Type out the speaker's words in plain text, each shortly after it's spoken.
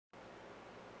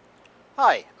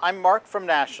Hi, I'm Mark from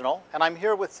National, and I'm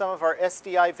here with some of our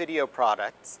SDI video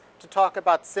products to talk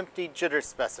about SMPTE jitter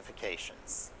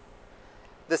specifications.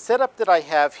 The setup that I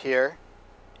have here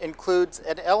includes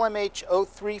an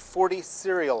LMH0340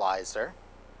 serializer,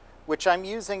 which I'm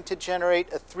using to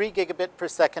generate a 3 gigabit per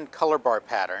second color bar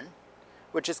pattern,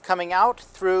 which is coming out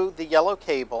through the yellow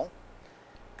cable,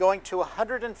 going to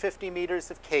 150 meters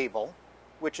of cable,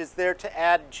 which is there to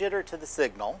add jitter to the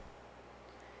signal.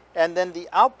 And then the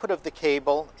output of the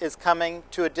cable is coming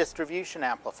to a distribution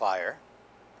amplifier,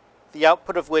 the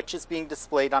output of which is being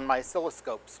displayed on my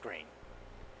oscilloscope screen.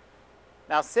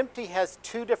 Now, SMPTE has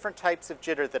two different types of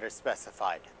jitter that are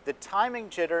specified. The timing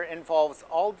jitter involves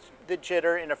all the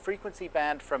jitter in a frequency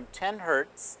band from 10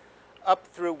 Hertz up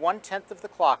through 1/10 of the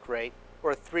clock rate,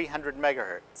 or 300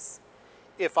 megahertz.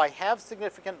 If I have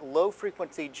significant low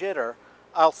frequency jitter,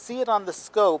 I'll see it on the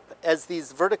scope as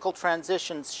these vertical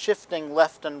transitions shifting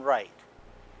left and right.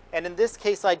 And in this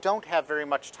case, I don't have very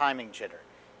much timing jitter.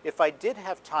 If I did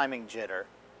have timing jitter,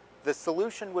 the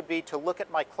solution would be to look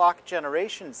at my clock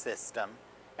generation system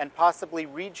and possibly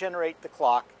regenerate the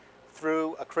clock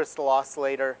through a crystal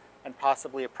oscillator and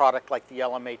possibly a product like the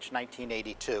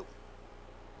LMH0340.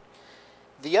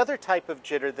 The other type of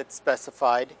jitter that's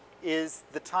specified is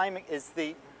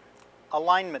the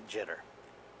alignment jitter.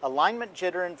 Alignment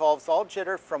jitter involves all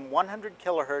jitter from 100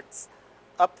 kilohertz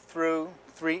up through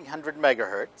 300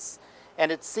 megahertz,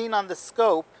 and it's seen on the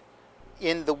scope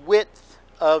in the width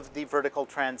of the vertical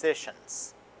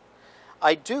transitions.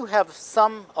 I do have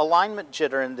some alignment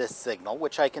jitter in this signal,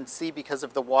 which I can see because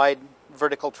of the wide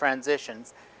vertical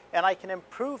transitions, and I can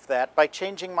improve that by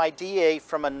changing my DA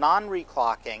from a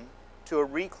non-reclocking to a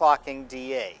reclocking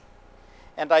DA.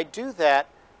 And I do that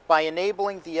by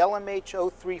enabling the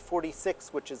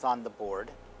LMH0340 which is on the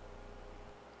board.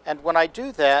 And when I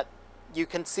do that, you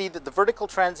can see that the vertical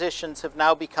transitions have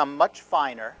now become much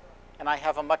finer, and I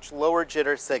have a much lower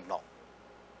jitter signal.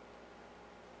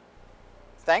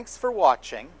 Thanks for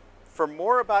watching. For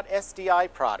more about SDI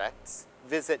products,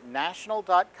 visit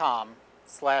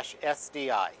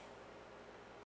national.com/SDI.